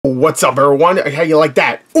What's up, everyone? How you like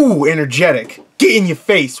that? Ooh, energetic. Get in your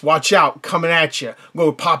face. Watch out. Coming at you. I'm going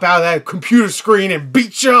to pop out of that computer screen and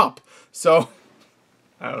beat you up. So,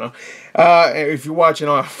 I don't know. If you're watching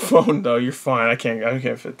on a phone, though, you're fine. I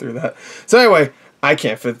can't fit through that. So anyway, I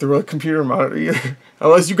can't fit through a computer monitor either.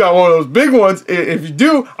 Unless you got one of those big ones. If you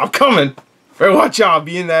do, I'm coming. Better watch out. I'll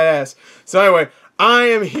be in that ass. So anyway, I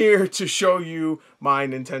am here to show you my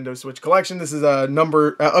Nintendo Switch collection. This is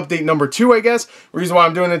update number 2, I guess. The reason why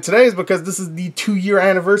I'm doing it today is because this is the 2-year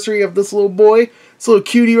anniversary of this little boy. This little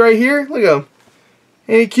cutie right here. Look at him.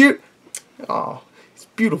 Ain't he cute? Oh, he's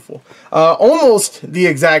beautiful. Almost the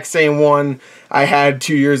exact same one I had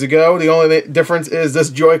 2 years ago. The only difference is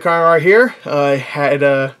this Joy-Con right here. I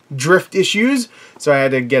had drift issues, so I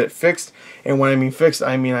had to get it fixed. And when I mean fixed,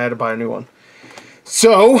 I mean I had to buy a new one.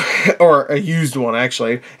 So, or a used one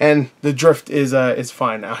actually, and the drift is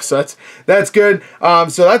fine now, so that's good.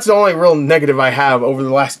 So that's the only real negative I have over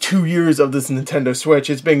the last 2 years of this Nintendo Switch.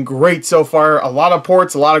 It's been great so far. A lot of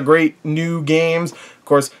ports, a lot of great new games. Of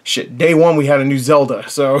course, shit, day one we had a new Zelda,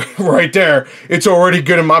 so right there, it's already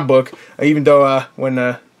good in my book. Even though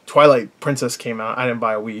when Twilight Princess came out, I didn't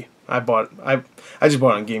buy a Wii. I just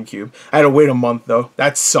bought it on GameCube. I had to wait a month though.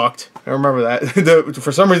 That sucked. I remember that.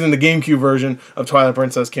 For some reason, the GameCube version of Twilight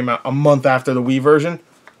Princess came out a month after the Wii version.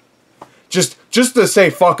 Just to say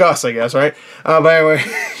fuck us, I guess, right? But anyway,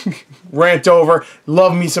 rant over.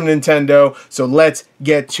 Love me some Nintendo. So let's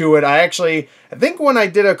get to it. I think when I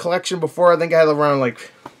did a collection before, I think I had around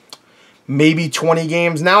like maybe 20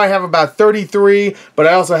 games. Now I have about 33, but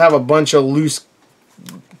I also have a bunch of loose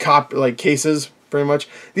cases. Pretty much.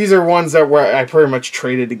 These are ones that I pretty much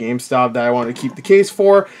traded to GameStop that I wanted to keep the case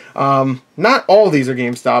for. Not all of these are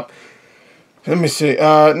GameStop. Let me see.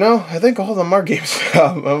 No, I think all of them are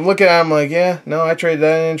GameStop. I'm looking at them like, yeah, no, I traded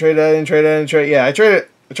that in, trade that in, trade that in, trade. Yeah, I traded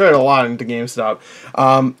a lot into GameStop.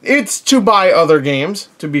 It's to buy other games,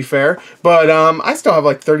 to be fair, but I still have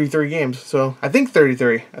like 33 games. So I think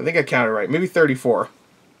 33. I think I counted right. Maybe 34.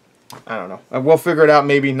 I don't know. We'll figure it out.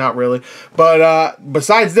 Maybe not really. But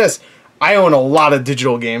besides this, I own a lot of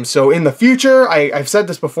digital games, so in the future, I've said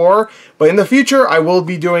this before, but in the future, I will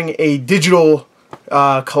be doing a digital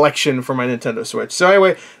collection for my Nintendo Switch. So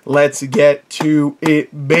anyway, let's get to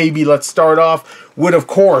it, baby. Let's start off with, of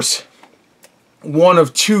course, one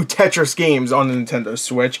of 2 Tetris games on the Nintendo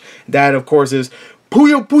Switch. That, of course, is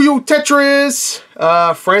Puyo Puyo Tetris,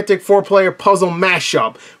 frantic 4-player puzzle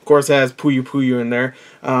mashup. Of course, it has Puyo Puyo in there,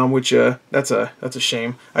 which that's a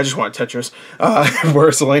shame. I just want Tetris,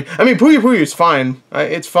 personally. I mean, Puyo Puyo is fine.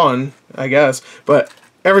 It's fun, I guess. But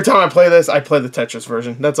every time I play this, I play the Tetris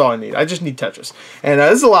version. That's all I need. I just need Tetris, and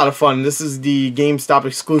this is a lot of fun. This is the GameStop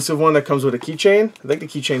exclusive one that comes with a keychain. I think the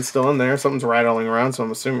keychain's still in there. Something's rattling around, so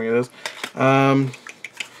I'm assuming it is. Yeah,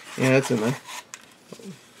 it's in there.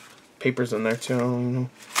 Papers in there too. I don't know.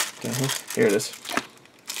 Here it is.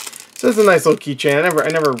 So it's a nice little keychain. I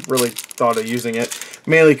never really thought of using it,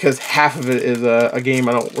 mainly because half of it is a game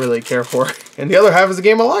I don't really care for, and the other half is a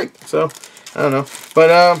game I like. So I don't know, but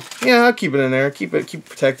yeah, I'll keep it in there. Keep it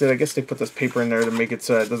protected. I guess they put this paper in there to make it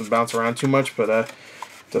so it doesn't bounce around too much, but it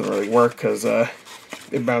doesn't really work because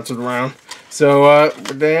it bounces around. So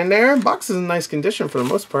in there, box is in nice condition for the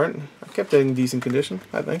most part. I kept it in decent condition.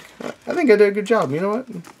 I think I did a good job. You know what?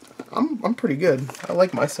 I'm pretty good. I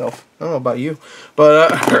like myself. I don't know about you, but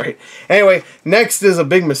alright. Anyway, next is a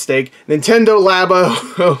big mistake. Nintendo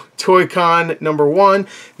Labo Toy-Con #1.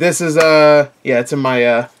 This is yeah, it's in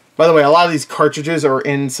my by the way, a lot of these cartridges are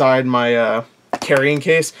inside my carrying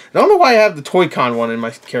case. I don't know why I have the Toy-Con one in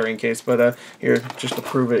my carrying case, but here, just to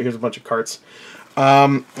prove it, here's a bunch of carts.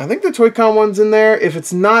 I think the Toy-Con one's in there. If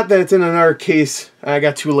it's not, that it's in another case. I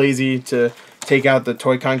got too lazy to take out the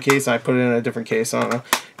Toy-Con case, and I put it in a different case. I don't know.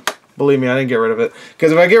 Believe me, I didn't get rid of it.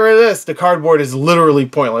 Because if I get rid of this, the cardboard is literally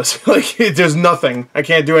pointless. Like, there's nothing. I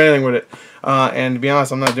can't do anything with it. And to be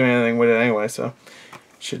honest, I'm not doing anything with it anyway, so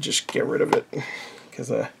should just get rid of it. Because,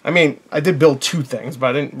 I mean, I did build 2 things, but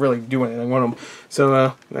I didn't really do anything with them.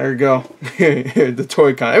 So, there you go. The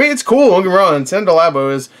Toy-Con. I mean, it's cool. Don't get me wrong. Nintendo Labo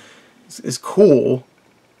is cool.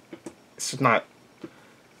 It's just not...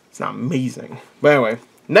 It's not amazing. But anyway,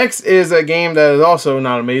 next is a game that is also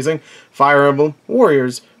not amazing. Fire Emblem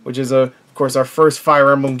Warriors, which is, of course, our first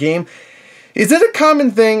Fire Emblem game. Is it a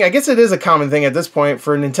common thing? I guess it is a common thing at this point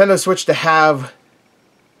for Nintendo Switch to have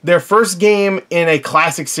their first game in a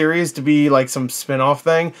classic series to be like some spin-off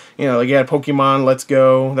thing. You know, like you had Pokemon Let's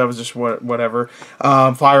Go. That was just whatever.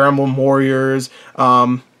 Fire Emblem Warriors.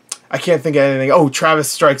 I can't think of anything. Oh,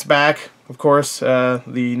 Travis Strikes Back, of course.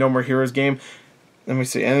 The No More Heroes game. Let me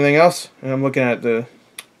see. Anything else? And I'm looking at the...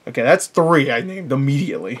 Okay, that's 3 I named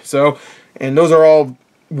immediately. So, and those are all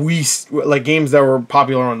like games that were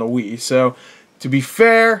popular on the Wii. So to be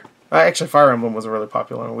fair, actually Fire Emblem wasn't really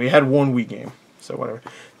popular on Wii. We had one Wii game, so whatever.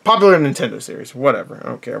 Popular Nintendo series, whatever. I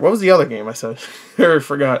don't care. What was the other game I said? I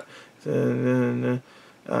forgot. I don't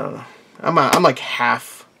know. I'm like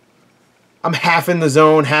half. I'm half in the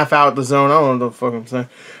zone, half out the zone. I don't know what the fuck I'm saying.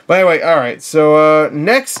 But anyway, alright. So,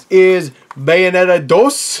 next is Bayonetta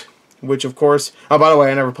 2, which, of course... Oh, by the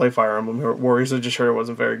way, I never played Fire Emblem Warriors. I just heard it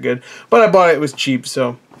wasn't very good. But I bought it. It was cheap,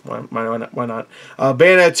 so why not?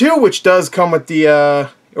 Bayonetta 2, which does come with the...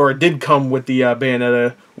 or it did come with the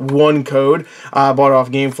Bayonetta 1 code. I bought it off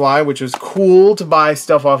GameFly, which was cool to buy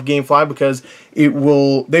stuff off GameFly because they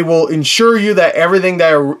will ensure you that everything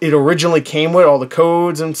that it originally came with, all the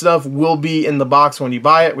codes and stuff, will be in the box when you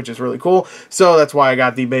buy it, which is really cool. So that's why I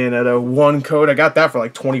got the Bayonetta 1 code. I got that for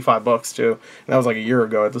like 25 bucks too. And that was like a year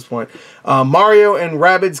ago at this point. Mario and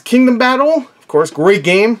Rabbids Kingdom Battle, of course, great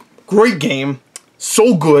game. Great game.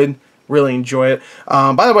 So good. Really enjoy it.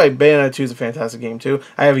 By the way, Bayonetta 2 is a fantastic game too.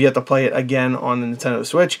 I have yet to play it again on the Nintendo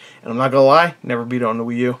Switch, and I'm not gonna lie, never beat it on the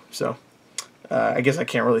Wii U. So I guess I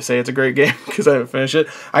can't really say it's a great game because I haven't finished it.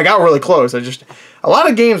 I got really close. A lot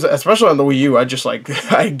of games, especially on the Wii U, I just like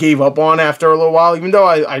I gave up on after a little while. Even though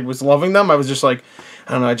I was loving them, I was just like,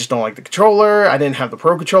 I don't know, I just don't like the controller. I didn't have the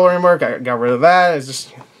Pro Controller anymore. I got rid of that. It's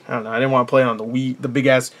just, I don't know. I didn't want to play it on the Wii, the big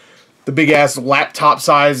ass laptop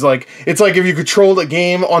size. Like, it's like if you controlled a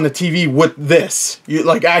game on the TV with this,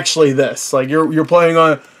 like actually this, like you're playing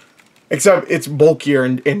on, except it's bulkier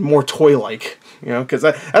and more toy like, you know, because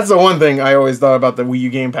that's the one thing I always thought about the Wii U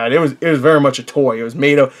gamepad. It was very much a toy. It was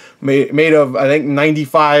made of I think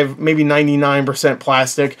 95, maybe 99%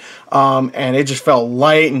 plastic, and it just felt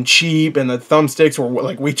light and cheap, and the thumbsticks were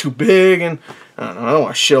like way too big, and I don't know. I don't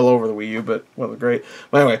want to shit all over the Wii U, but well, great.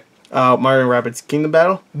 But anyway. Mario and Rabbids Kingdom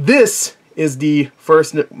Battle. This is the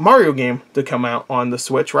first Mario game to come out on the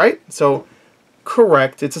Switch, right? So,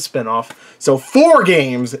 correct, it's a spin-off. So, 4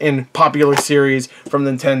 games in popular series from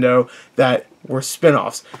Nintendo that were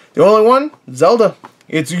spin-offs. The only one, Zelda.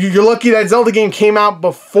 You're lucky that Zelda game came out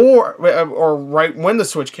before, or right when the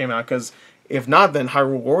Switch came out, because if not, then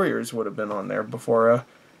Hyrule Warriors would have been on there before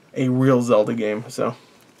a real Zelda game. So,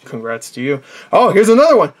 congrats to you. Oh, here's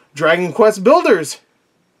another one. Dragon Quest Builders.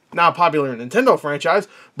 Not a popular Nintendo franchise,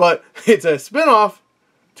 but it's a spin-off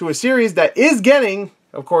to a series that is getting,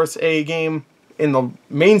 of course, a game in the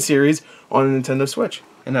main series on a Nintendo Switch.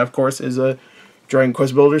 And that, of course, is Dragon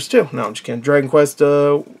Quest Builders 2. No, I'm just kidding. Dragon Quest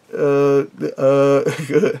 11.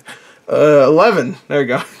 There you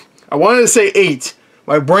go. I wanted to say 8.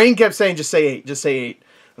 My brain kept saying, just say 8. Just say 8. I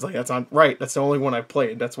was like, that's not right. That's the only one I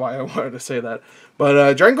played. That's why I wanted to say that.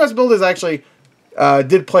 But Dragon Quest Builders actually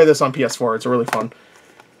did play this on PS4. It's really fun.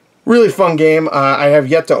 Really fun game. I have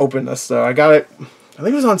yet to open this, though. I got it, I think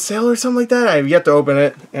it was on sale or something like that. I have yet to open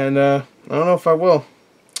it, and I don't know if I will.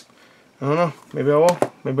 I don't know. Maybe I will.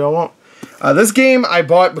 Maybe I won't. This game I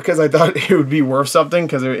bought because I thought it would be worth something,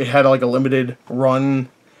 because it had like a limited run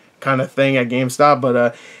kind of thing at GameStop,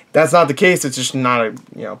 but that's not the case. It's just not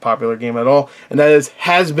a popular game at all, and that is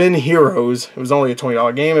Has Been Heroes. It was only a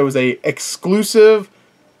 $20 game. It was a exclusive...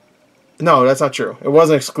 No, that's not true. It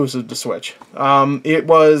wasn't exclusive to Switch. It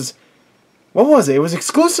was... What was it? It was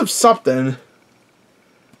exclusive something.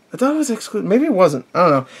 I thought it was exclusive. Maybe it wasn't. I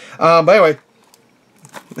don't know. But anyway,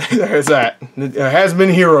 there's that. It Has Been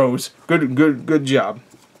Heroes. Good job.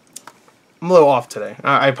 I'm a little off today.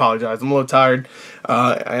 I apologize. I'm a little tired.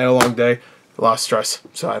 I had a long day. A lot of stress.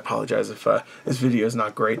 So I apologize if this video is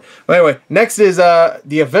not great. But anyway, next is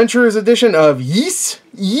the Adventurers Edition of Ys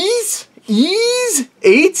 8.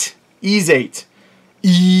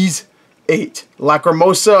 Ys 8.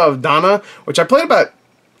 Lacrimosa of Dana, which I played about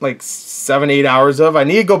like 7-8 hours of. I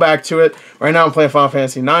need to go back to it. Right now I'm playing Final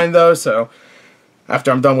Fantasy 9 though, so after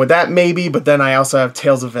I'm done with that maybe, but then I also have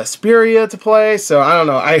Tales of Vesperia to play, so I don't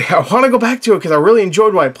know. I want to go back to it because I really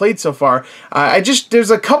enjoyed what I played so far. There's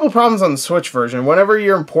a couple problems on the Switch version. Whenever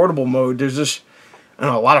you're in portable mode, there's just, I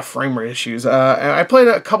don't know, a lot of frame rate issues. And I played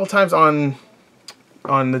it a couple times on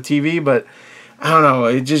the TV, but I don't know.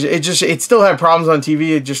 It still had problems on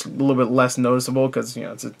TV. It's just a little bit less noticeable because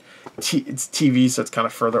it's TV, so it's kind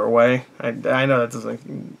of further away. I know that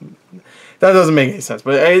doesn't make any sense,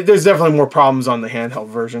 but there's definitely more problems on the handheld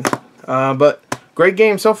version. But great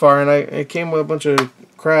game so far, and it came with a bunch of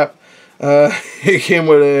crap. It came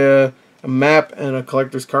with a map and a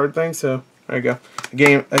collector's card thing. So there you go.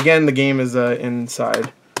 The game is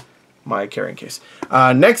inside my carrying case.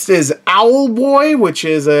 Next is Owlboy, which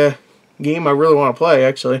is a game I really want to play,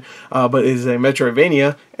 actually, but is a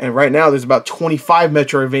Metroidvania, and right now there's about 25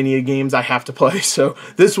 Metroidvania games I have to play, so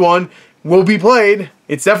this one will be played.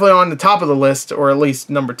 It's definitely on the top of the list, or at least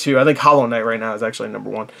number 2. I think Hollow Knight right now is actually number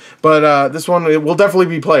 1. But this one, it will definitely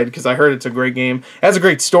be played because I heard it's a great game. It has a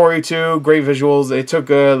great story too, great visuals. It took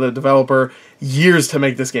the developer years to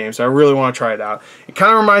make this game, so I really want to try it out. It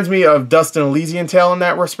kind of reminds me of Dust and Elysian Tale in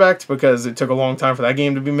that respect because it took a long time for that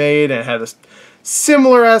game to be made and it had this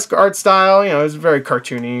similar-esque art style. You know, it was very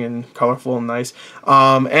cartoony and colorful and nice.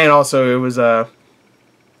 And also,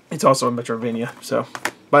 it's also a Metroidvania, so...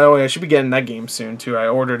 By the way, I should be getting that game soon, too. I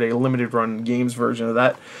ordered a limited run games version of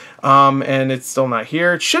that. And it's still not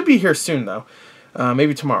here. It should be here soon, though.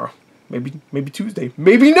 Maybe tomorrow. Maybe Tuesday.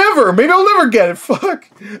 Maybe never. Maybe I'll never get it. Fuck.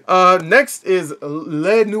 Next is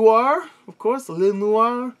Le Noir. Of course, Le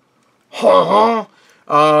Noir. LA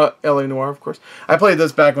Noir, of course. I played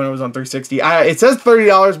this back when it was on 360. It says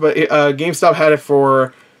 $30, but GameStop had it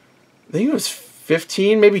for... I think it was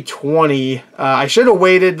 15, maybe 20. I should have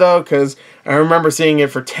waited though, because I remember seeing it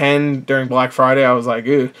for 10 during Black Friday. I was like,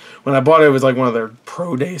 ew. When I bought it, it was like one of their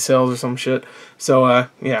pro day sales or some shit. So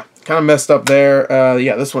yeah, kind of messed up there.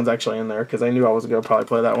 Yeah, this one's actually in there because I knew I was gonna probably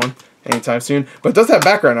play that one anytime soon. But it does have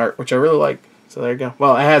background art, which I really like. So there you go.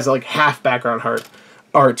 Well, it has like half background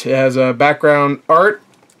art. It has background art,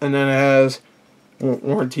 and then it has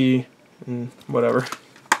warranty and whatever.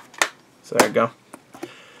 So there you go.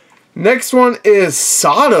 Next one is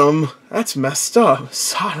Sodom. That's messed up.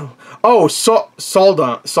 Sodom. Oh,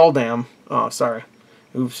 Soldam. Oh, sorry.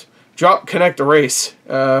 Oops. Drop, connect, erase.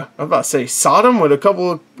 I was about to say Sodom with a couple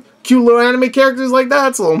of cute little anime characters like that.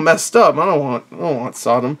 That's a little messed up. I don't want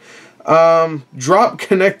Sodom. Drop,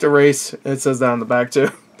 connect, erase. It says that on the back too.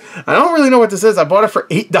 I don't really know what this is. I bought it for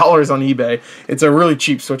 $8 on eBay. It's a really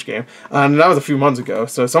cheap Switch game. And that was a few months ago.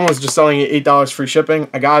 So someone was just selling it $8 free shipping.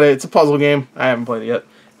 I got it. It's a puzzle game. I haven't played it yet.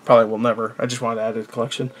 Probably will never. I just wanted to add it to the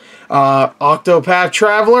collection. Octopath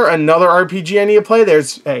Traveler, another RPG I need to play.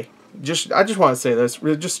 I just want to say this,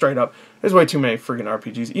 just straight up. There's way too many freaking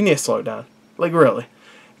RPGs. You need to slow it down. Like, really.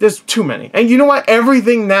 There's too many. And you know what?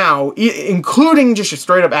 Everything now, including just your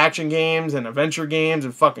straight up action games and adventure games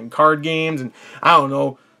and fucking card games and, I don't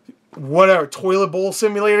know, whatever, toilet bowl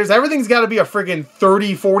simulators, everything's got to be a friggin'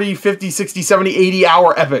 30, 40, 50, 60, 70, 80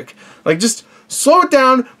 hour epic. Like, just slow it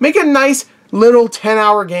down, make a nice little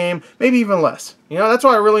 10-hour game, maybe even less. You know, that's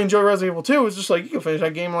why I really enjoy Resident Evil 2. It's just like, you can finish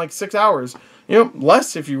that game in like 6 hours. You know,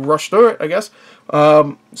 less if you rush through it, I guess.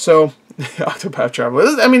 So, Octopath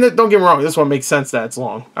Traveler. I mean, don't get me wrong, this one makes sense that it's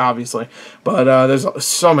long, obviously. But there's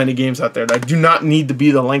so many games out there that do not need to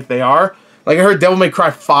be the length they are. Like, I heard Devil May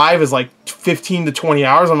Cry 5 is like 15 to 20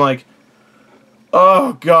 hours. I'm like,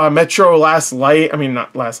 oh god, Metro Last Light, I mean,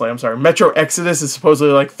 not Last Light, I'm sorry, Metro Exodus is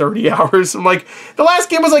supposedly like 30 hours. I'm like, the last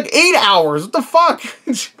game was like 8 hours, what the fuck?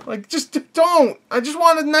 Like, just don't. I just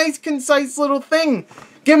want a nice, concise little thing.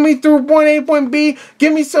 Get me through point A, point B,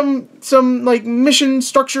 give me some like mission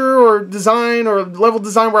structure or design or level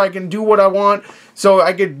design where I can do what I want, so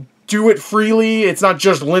I could do it freely. It's not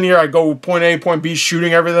just linear, I go point A, point B,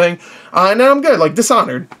 shooting everything, and then I'm good. Like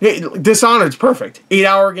Dishonored. Dishonored's perfect.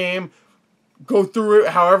 8-hour game. Go through it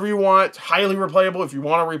however you want. Highly replayable if you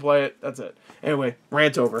want to replay it. That's it. Anyway,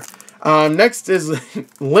 rant over. Next is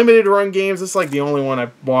limited run games. This is like the only one I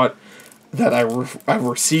bought that I've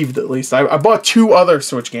received, at least. I bought 2 other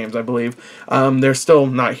Switch games, I believe. They're still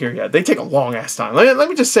not here yet. They take a long ass time. Let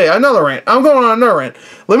me just say another rant. I'm going on another rant.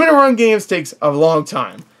 Limited run games takes a long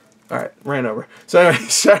time. Alright, rant over. So anyway,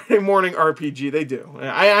 Saturday Morning RPG, they do.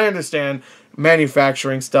 I understand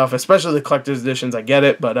manufacturing stuff, especially the collector's editions. I get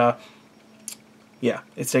it, but yeah,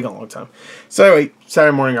 it's taking a long time. So anyway,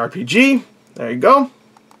 Saturday Morning RPG. There you go.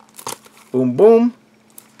 Boom, boom.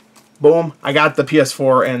 Boom. I got the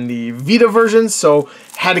PS4 and the Vita versions, so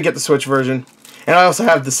had to get the Switch version. And I also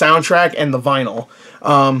have the soundtrack and the vinyl.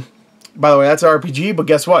 By the way, that's an RPG, but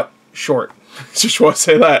guess what? Short. Just want to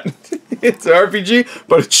say that. It's an RPG,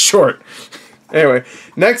 but it's short. Anyway,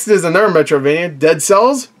 next is another Metroidvania, Dead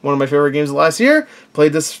Cells. One of my favorite games of last year.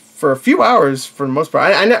 Played this for a few hours for the most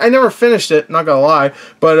part. I never finished it, not gonna lie,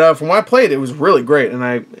 but from what I played, it was really great,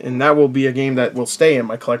 and that will be a game that will stay in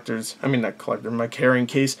my my carrying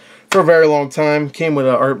case for a very long time. Came with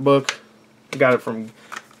an art book. I got it from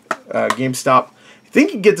GameStop. I think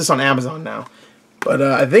you can get this on Amazon now, but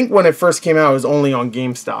I think when it first came out, it was only on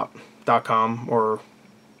GameStop.com, or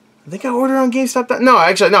I think I ordered on GameStop. No,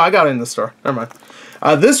 actually, no, I got it in the store. Never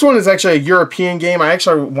mind. This one is actually a European game. I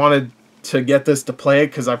actually wanted to get this to play it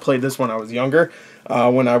because I played this when I was younger,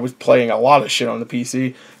 when I was playing a lot of shit on the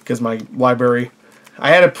PC, because my library,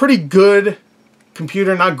 I had a pretty good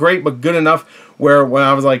computer, not great, but good enough, where when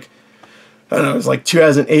I was like, I don't know, it was like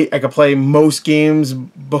 2008, I could play most games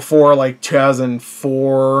before like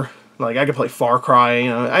 2004, Like, I could play Far Cry, you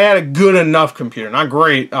know. I had a good enough computer. Not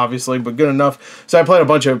great, obviously, but good enough. So I played a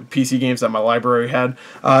bunch of PC games that my library had.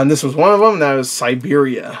 And this was one of them. That was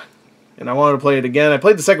Siberia. And I wanted to play it again. I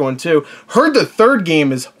played the second one, too. Heard the third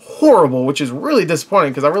game is horrible, which is really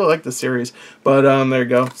disappointing, because I really like the series. But, there you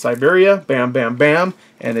go. Siberia. Bam, bam, bam.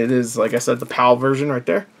 And it is, like I said, the PAL version right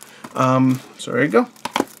there. So there you go.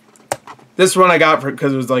 This one I got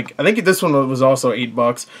because it was like, I think this one was also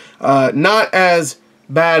 $8. Not as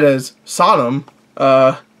bad as Sodom,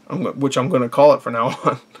 which I'm going to call it for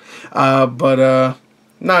now on. But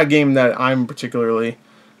not a game that I'm particularly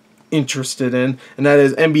interested in. And that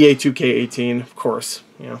is NBA 2K18, of course.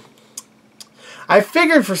 You know, I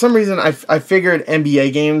figured for some reason, I figured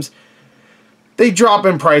NBA games, they drop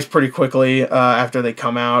in price pretty quickly after they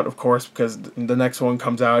come out, of course, because the next one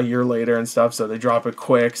comes out a year later and stuff, so they drop it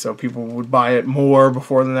quick, so people would buy it more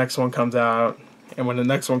before the next one comes out. And when the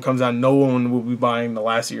next one comes out, no one will be buying the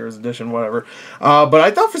last year's edition, whatever. But I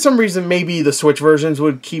thought for some reason maybe the Switch versions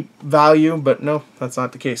would keep value, but no, that's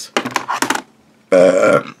not the case.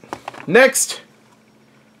 Next,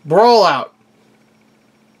 Brawl Out.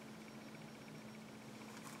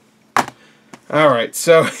 Alright,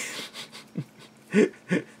 so...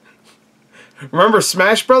 Remember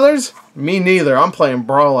Smash Brothers? Me neither. I'm playing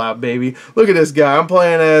Brawl Out, baby. Look at this guy. I'm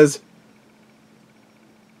playing as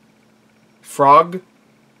Frog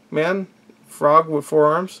Man? Frog with 4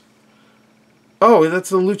 arms? Oh, that's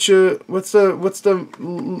the Lucha. What's the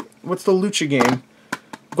Lucha game?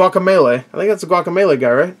 Guacamelee. I think that's the Guacamelee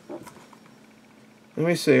guy, right? Let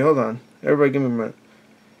me see. Hold on. Everybody give me a minute.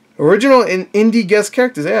 Original and indie guest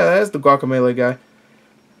characters. Yeah, that is the Guacamelee guy.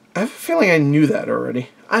 I have a feeling I knew that already.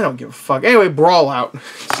 I don't give a fuck. Anyway, Brawl Out.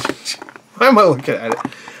 Why am I looking at it?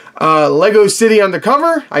 Lego City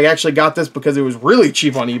Undercover. I actually got this because it was really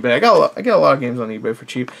cheap on eBay. I got a lot of games on eBay for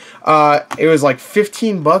cheap. It was like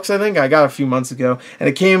 $15, I think. I got a few months ago. And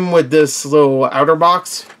it came with this little outer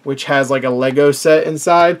box, which has like a Lego set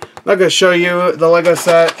inside. I'm not going to show you the Lego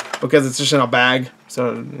set because it's just in a bag,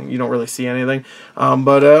 so you don't really see anything. I don't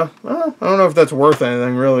know if that's worth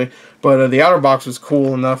anything, really. But the outer box was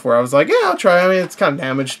cool enough where I was like, yeah, I'll try. I mean, it's kind of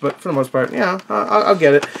damaged, but for the most part, yeah, I'll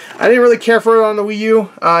get it. I didn't really care for it on the Wii U.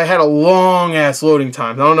 I had a long-ass loading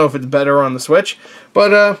time. I don't know if it's better on the Switch,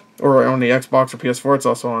 but or on the Xbox or PS4. It's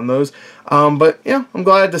also on those. But, yeah, I'm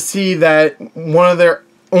glad to see that one of their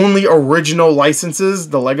only original licenses,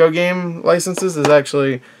 the Lego game licenses, is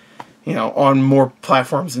actually, you know, on more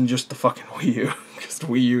platforms than just the fucking Wii U. Because the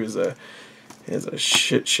Wii U is a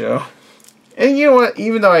shit show. And you know what?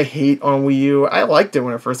 Even though I hate on Wii U, I liked it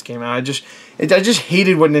when it first came out. I just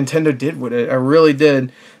hated what Nintendo did with it. I really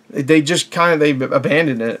did. They just they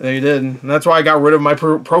abandoned it. They did. And that's why I got rid of my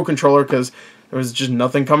Pro Controller, because there was just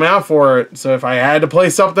nothing coming out for it. So if I had to play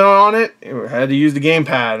something on it, I had to use the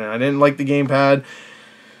gamepad. And I didn't like the gamepad.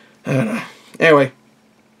 I don't know. Anyway.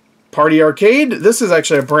 Party Arcade. This is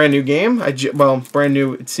actually a brand new game. Well, brand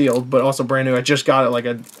new, it's sealed, but also brand new. I just got it like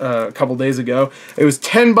a couple days ago. It was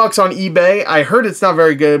 $10 on eBay. I heard it's not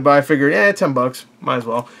very good, but I figured, $10, might as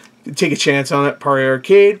well take a chance on it.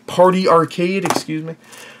 Party Arcade, excuse me.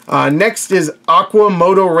 Next is Aqua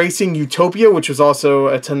Moto Racing Utopia, which was also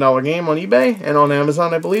a $10 game on eBay and on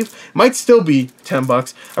Amazon, I believe. Might still be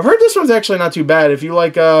 $10. I've heard this one's actually not too bad. If you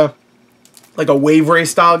like a wave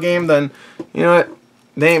race style game, then you know what?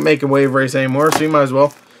 They ain't making Wave Race anymore, so you might as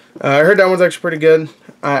well. I heard that one's actually pretty good.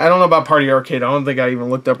 I don't know about Party Arcade. I don't think I even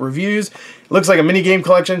looked up reviews. It looks like a minigame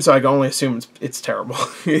collection, so I can only assume it's terrible.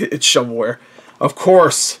 It's shovelware. Of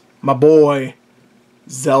course, my boy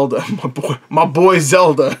Zelda. My boy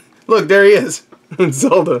Zelda. Look, there he is.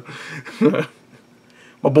 Zelda.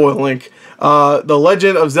 My boy Link. The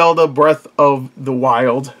Legend of Zelda Breath of the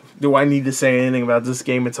Wild. Do I need to say anything about this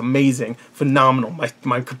game? It's amazing. Phenomenal.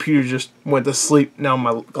 My computer just went to sleep. Now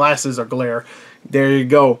my glasses are glare. There you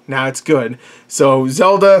go. Now it's good. So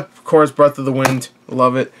Zelda, of course, Breath of the Wind.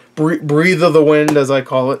 Love it. Breathe of the Wind, as I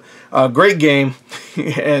call it. Great game.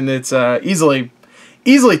 And it's easily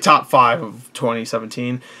top 5 of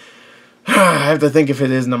 2017. I have to think if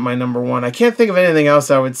it is my number 1. I can't think of anything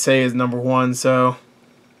else I would say is number 1, so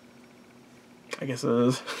I guess it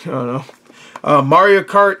is. I don't know. Mario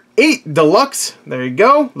Kart 8 Deluxe. There you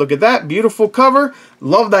go. Look at that. Beautiful cover.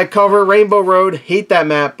 Love that cover. Rainbow Road. Hate that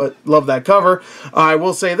map, but love that cover. I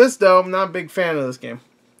will say this, though. I'm not a big fan of this game.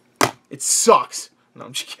 It sucks. No,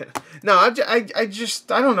 I'm just kidding. No, I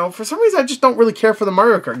don't know. For some reason, I just don't really care for the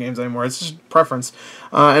Mario Kart games anymore. It's just preference.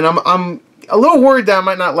 And I'm a little worried that I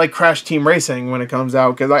might not like Crash Team Racing when it comes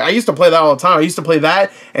out, because I used to play that all the time. I used to play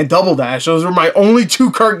that and Double Dash. Those were my only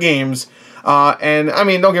 2 kart games. And I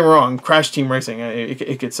mean, don't get me wrong, Crash Team Racing,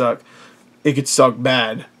 it could suck. It could suck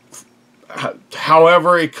bad.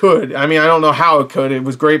 however it could. I mean, I don't know how it could. It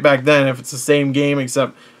was great back then. If it's the same game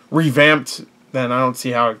except revamped, then I don't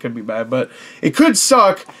see how it could be bad. But it could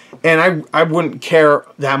suck, and I wouldn't care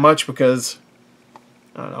that much because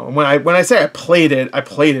I don't know. When I say I played it,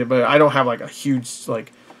 but I don't have like a huge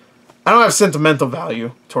like. I don't have sentimental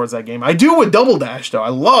value towards that game. I do with Double Dash though. I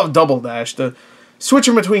love Double Dash. The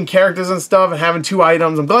switching between characters and stuff and having 2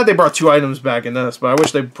 items. I'm glad they brought 2 items back in this, but I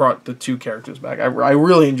wish they brought the 2 characters back. I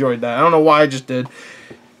really enjoyed that. I don't know why I just did.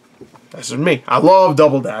 That's just me. I love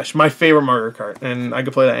Double Dash. My favorite Mario Kart, and I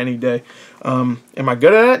could play that any day. Am I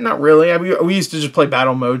good at it? Not really. We used to just play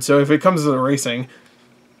battle mode, so if it comes to the racing,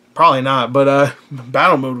 probably not. But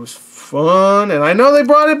battle mode was fun, and I know they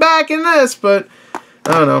brought it back in this, but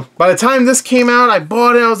I don't know. By the time this came out, I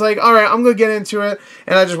bought it. I was like, all right, I'm going to get into it.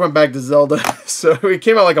 And I just went back to Zelda. So it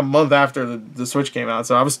came out like a month after the Switch came out.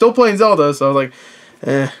 So I was still playing Zelda. So I was like,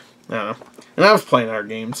 I don't know. And I was playing other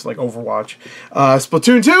games like Overwatch.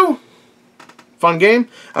 Splatoon 2, fun game.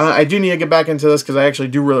 I do need to get back into this because I actually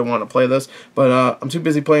do really want to play this. But I'm too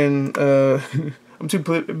busy playing... I'm too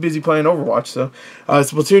busy playing Overwatch. So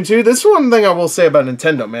Splatoon 2. This is one thing I will say about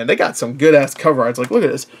Nintendo, man. They got some good-ass cover arts. Like, look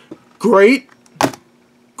at this. Great.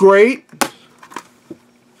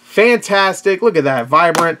 Fantastic. Look at that.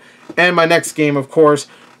 Vibrant. And my next game, of course,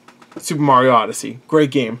 Super Mario Odyssey. Great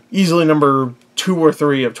game. Easily number 2 or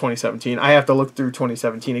 3 of 2017. I have to look through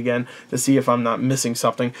 2017 again to see if I'm not missing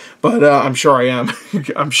something. But I'm sure I am.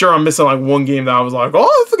 I'm sure I'm missing like one game that I was like,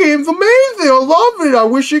 oh, this game's amazing. I love it. I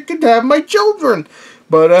wish it could have my children.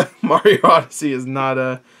 But Mario Odyssey is not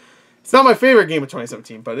it's not my favorite game of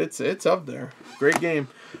 2017, but it's up there. Great game.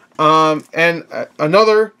 And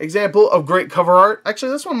another example of great cover art.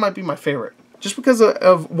 Actually, this one might be my favorite, just because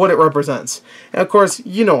of what it represents. And of course,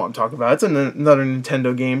 you know what I'm talking about. It's another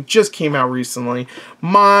Nintendo game. Just came out recently.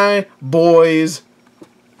 My brothers.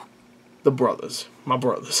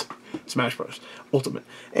 Smash Bros. Ultimate.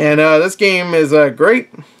 And this game is great.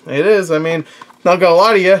 It is. I mean, not gonna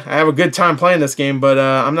lie to you, I have a good time playing this game, but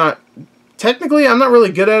I'm not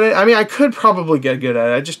really good at it. I mean, I could probably get good at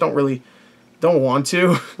it. I just don't want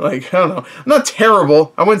to. Like, I don't know. I'm not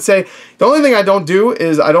terrible. I wouldn't say. The only thing I don't do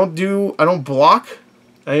is I don't block.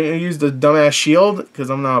 I use the dumbass shield because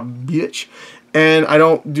I'm not a bitch. And I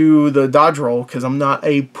don't do the dodge roll because I'm not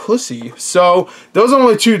a pussy. So those are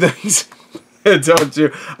only 2 things I don't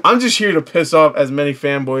do. I'm just here to piss off as many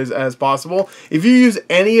fanboys as possible. If you use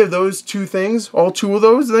any of those 2 things, all 2 of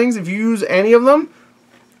those things, if you use any of them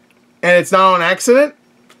and it's not on accident,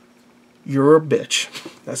 you're a bitch.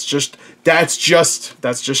 That's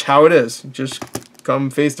just how it is. Just come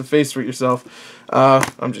face to face with yourself.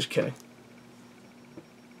 I'm just kidding.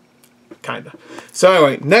 Kinda. So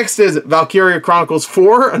anyway, next is Valkyria Chronicles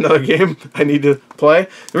 4, another game I need to play.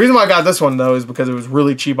 The reason why I got this one though is because it was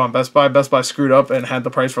really cheap on Best Buy. Best Buy screwed up and had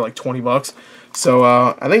the price for like 20 bucks. So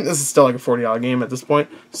I think this is still like a $40 game at this point.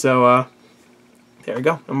 So there you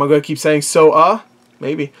go. Am I gonna keep saying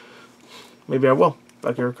maybe I will.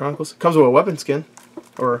 Valkyria Chronicles. Comes with a weapon skin.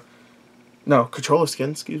 Or, no, controller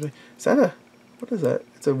skin, excuse me. Is that a, what is that?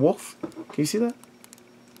 It's a wolf. Can you see that?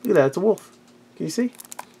 Look at that, it's a wolf. Can you see?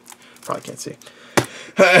 Probably can't see.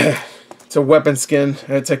 It's a weapon skin.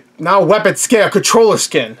 It's not a weapon skin, a controller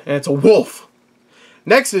skin. And it's a wolf.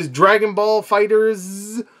 Next is Dragon Ball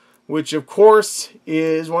FighterZ, which of course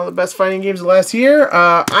is one of the best fighting games of last year.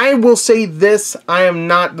 I will say this, I am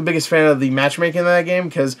not the biggest fan of the matchmaking in that game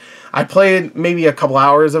because I played maybe a couple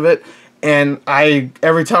hours of it, and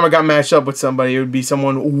every time I got matched up with somebody, it would be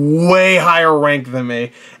someone way higher ranked than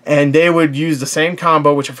me, and they would use the same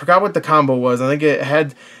combo, which I forgot what the combo was. I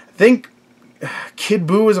think Kid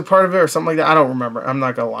Buu was a part of it or something like that. I don't remember. I'm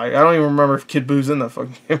not gonna lie. I don't even remember if Kid Buu's in the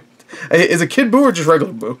fucking game. Is it Kid Buu or just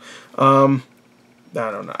regular Buu? I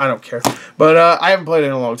don't know. I don't care. But I haven't played it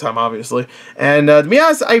in a long time, obviously. And to be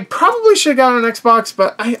honest, I probably should have gotten an Xbox,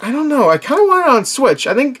 but I don't know. I kind of want it on Switch.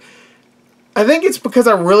 I think it's because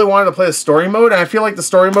I really wanted to play the story mode, and I feel like the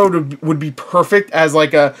story mode would be perfect as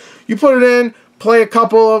like you put it in, play a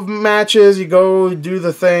couple of matches, you go do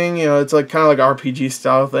the thing, you know, it's like kind of like RPG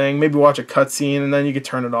style thing, maybe watch a cutscene, and then you could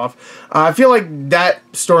turn it off. I feel like that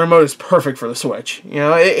story mode is perfect for the Switch. You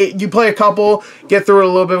know, you play a couple, get through it a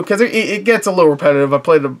little bit, because it gets a little repetitive. I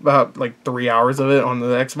played about like 3 hours of it on the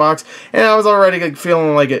Xbox, and I was already like,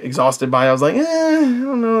 feeling like exhausted by it. I was like, I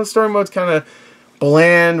don't know, the story mode's kind of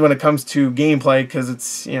bland when it comes to gameplay, because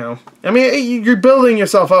it's, you know, I mean, you're building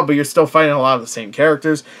yourself up, but you're still fighting a lot of the same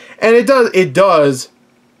characters, and it does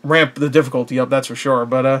ramp the difficulty up, that's for sure.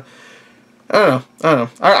 But I don't know.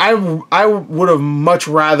 I would have much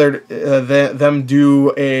rather them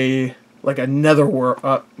do a like a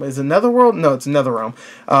netherworld. Is it netherworld? No, it's netherrealm.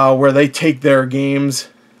 Where they take their games,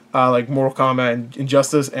 like Mortal Kombat and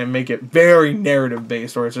Injustice, and make it very narrative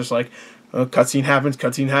based, where it's just like cutscene happens,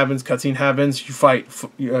 cutscene happens, cutscene happens. You fight,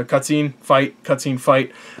 cutscene, fight, cutscene,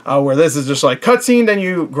 fight. Where this is just like cutscene, then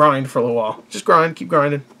you grind for a little while. Just grind, keep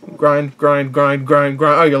grinding, grind.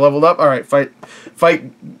 Oh, you're leveled up. All right, fight,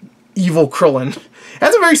 evil Krillin.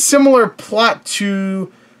 That's a very similar plot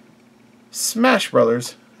to Smash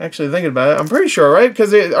Brothers. Actually, thinking about it, I'm pretty sure, right?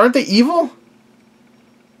 Because aren't they evil?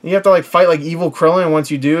 You have to like fight like evil Krillin, and once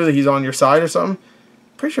you do, he's on your side or something.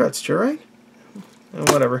 Pretty sure that's true, right?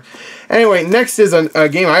 Whatever. Anyway, next is a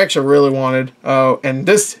game I actually really wanted, and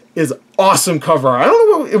this is awesome cover art. I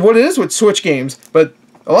don't know what it is with Switch games, but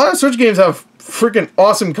a lot of Switch games have freaking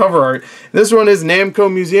awesome cover art. This one is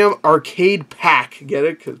Namco Museum Arcade Pack. Get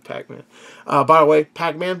it? Because Pac-Man. By the way,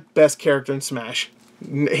 Pac-Man, best character in Smash.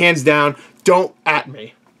 Hands down. Don't at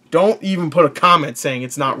me. Don't even put a comment saying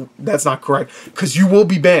that's not correct, because you will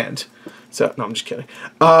be banned. So, no, I'm just kidding.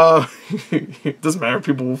 It doesn't matter.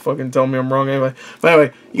 People will fucking tell me I'm wrong anyway. But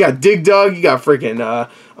anyway, you got Dig Dug, you got freaking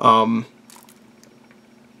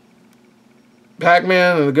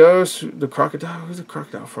Pac-Man and the Ghost, the Crocodile. Who's the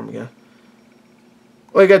Crocodile from again?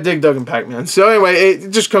 Well, you got Dig Dug and Pac-Man. So anyway, it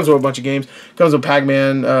just comes with a bunch of games. It comes with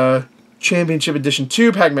Pac-Man Championship Edition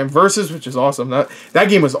 2, Pac-Man Versus, which is awesome. That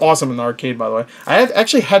game was awesome in the arcade, by the way. I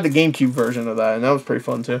actually had the GameCube version of that, and that was pretty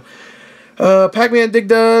fun too. Pac-Man, Dig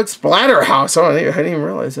Dug, Splatterhouse. Oh, I didn't even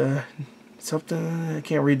realize something. I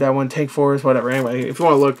can't read that one. Tank Force, whatever. Anyway, if you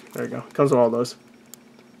want to look, there you go. It comes with all those.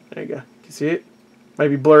 There you go. Can you see it? Might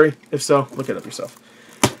be blurry. If so, look it up yourself.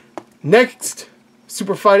 Next,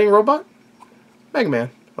 Super Fighting Robot, Mega Man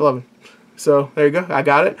 11. So there you go. I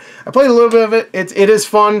got it. I played a little bit of it. It is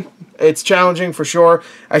fun. It's challenging for sure.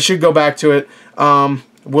 I should go back to it.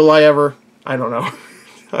 Will I ever? I don't know.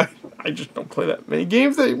 I just don't play that many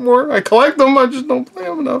games anymore. I collect them. I just don't play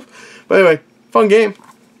them enough. But anyway, fun game.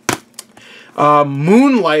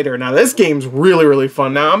 Moonlighter. Now this game's really, really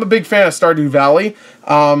fun. Now I'm a big fan of Stardew Valley.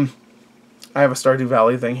 I have a Stardew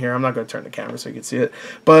Valley thing here. I'm not going to turn the camera so you can see it.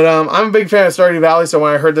 But I'm a big fan of Stardew Valley. So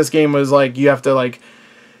when I heard this game was like, you have to like,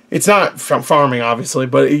 it's not from farming, obviously,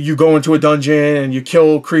 but you go into a dungeon and you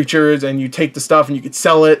kill creatures and you take the stuff and you could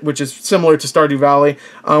sell it, which is similar to Stardew Valley.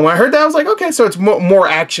 When I heard that, I was like, okay, so it's more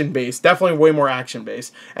action-based. Definitely way more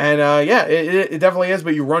action-based. And yeah, it definitely is,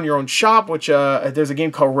 but you run your own shop, which there's a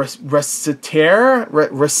game called Recitier?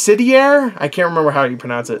 I can't remember how you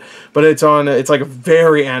pronounce it, but it's like a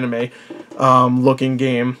very anime looking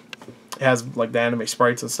game. It has like the anime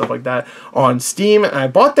sprites and stuff like that on Steam, and I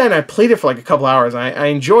bought that and I played it for like a couple hours. And I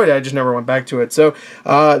enjoyed it. I just never went back to it. So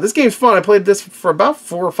this game's fun. I played this for about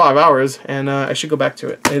 4 or 5 hours, and I should go back to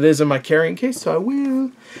it. It is in my carrying case, so I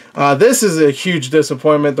will. This is a huge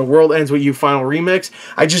disappointment. The World Ends With You Final Remix.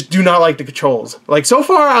 I just do not like the controls. Like so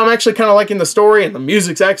far, I'm actually kind of liking the story and the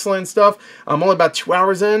music's excellent and stuff. I'm only about 2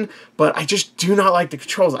 hours in, but I just do not like the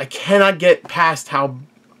controls. I cannot get past how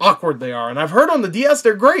awkward they are, and I've heard on the DS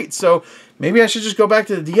they're great, so maybe I should just go back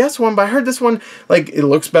to the DS one. But I heard this one, like, it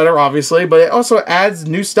looks better obviously, but it also adds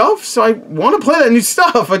new stuff, so I want to play that new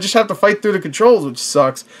stuff. I just have to fight through the controls, which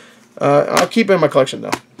sucks. I'll keep it in my collection though.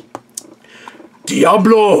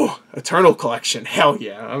 Diablo Eternal Collection, hell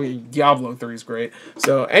yeah. I mean, Diablo 3 is great,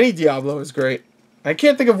 so any Diablo is great. I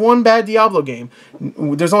can't think of one bad Diablo game.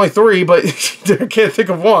 There's only 3, but I can't think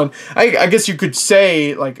of one. I guess you could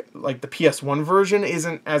say like the PS1 version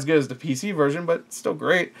isn't as good as the PC version, but it's still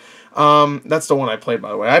great. That's the one I played,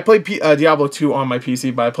 by the way. I played Diablo 2 on my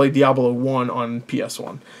PC, but I played Diablo 1 on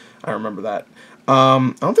PS1. I remember that.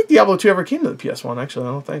 I don't think Diablo 2 ever came to the PS1, actually.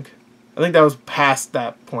 I don't think. I think that was past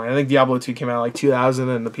that point. I think Diablo 2 came out like 2000,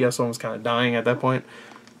 and the PS1 was kind of dying at that point.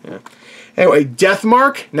 Yeah. Anyway,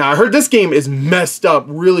 Deathmark. Now, I heard this game is messed up,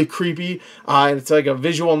 really creepy. And it's like a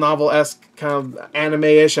visual novel-esque kind of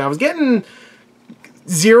anime-ish. And I was getting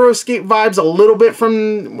Zero Escape vibes a little bit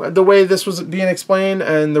from the way this was being explained.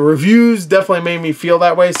 And the reviews definitely made me feel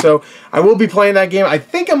that way. So I will be playing that game. I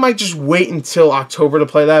think I might just wait until October to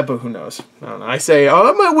play that, but who knows? I don't know. I say, oh,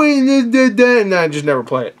 I might wait, and I just never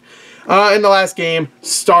play it. And the last game,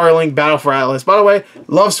 Starlink Battle for Atlas. By the way,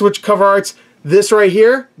 love Switch cover arts. This right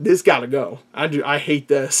here, this gotta go. I hate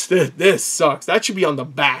this. This sucks. That should be on the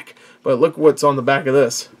back. But look what's on the back of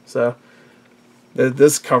this. So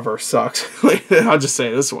this cover sucks. I'll just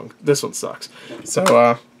say this one sucks.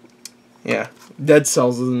 So yeah, Dead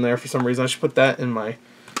Cells is in there for some reason. I should put that in my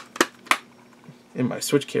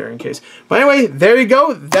Switch carrying case. But anyway, there you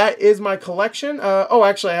go. That is my collection. Oh,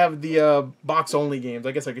 actually, I have the box only games.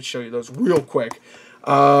 I guess I could show you those real quick.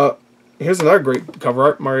 Here's another great cover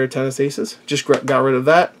art, Mario Tennis Aces. Just got rid of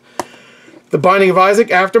that. The Binding of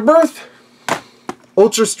Isaac Afterbirth,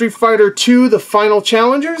 Ultra Street Fighter 2 The Final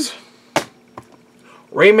Challengers,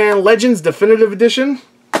 Rayman Legends Definitive Edition,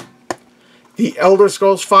 The Elder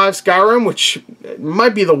Scrolls V Skyrim, which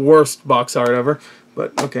might be the worst box art ever,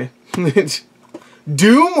 but okay.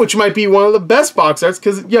 Doom, which might be one of the best box arts,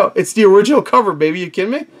 because, yo, it's the original cover, baby. You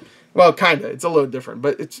kidding me? Well, kinda. It's a little different,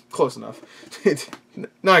 but it's close enough.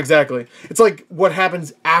 Not exactly. It's like what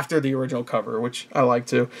happens after the original cover, which I like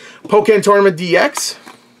too. Pokken Tournament DX,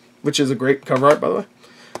 which is a great cover art, by the way.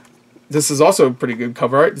 This is also a pretty good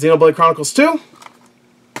cover art. Xenoblade Chronicles 2.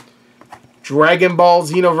 Dragon Ball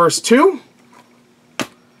Xenoverse 2.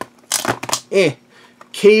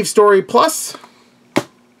 Cave Story Plus.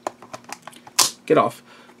 Get off.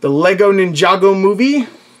 The Lego Ninjago Movie.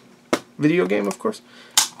 Video game, of course.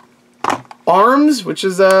 ARMS, which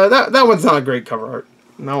is, that one's not a great cover art.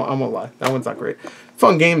 No, I won't lie. That one's not great.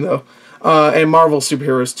 Fun game, though. And Marvel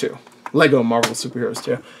Superheroes 2. Lego Marvel Superheroes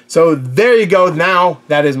 2. So, there you go. Now,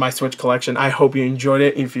 that is my Switch collection. I hope you enjoyed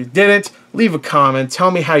it. If you didn't, leave a comment.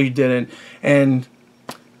 Tell me how you didn't. And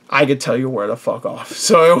I could tell you where to fuck off.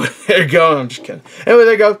 So, there you go. I'm just kidding. Anyway,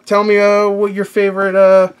 there you go. Tell me what your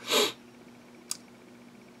favorite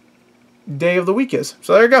day of the week is.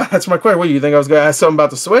 So there you go. That's my question. What do you think I was going to ask something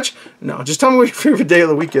about the Switch? No, just tell me what your favorite day of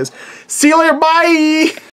the week is. See you later. Bye!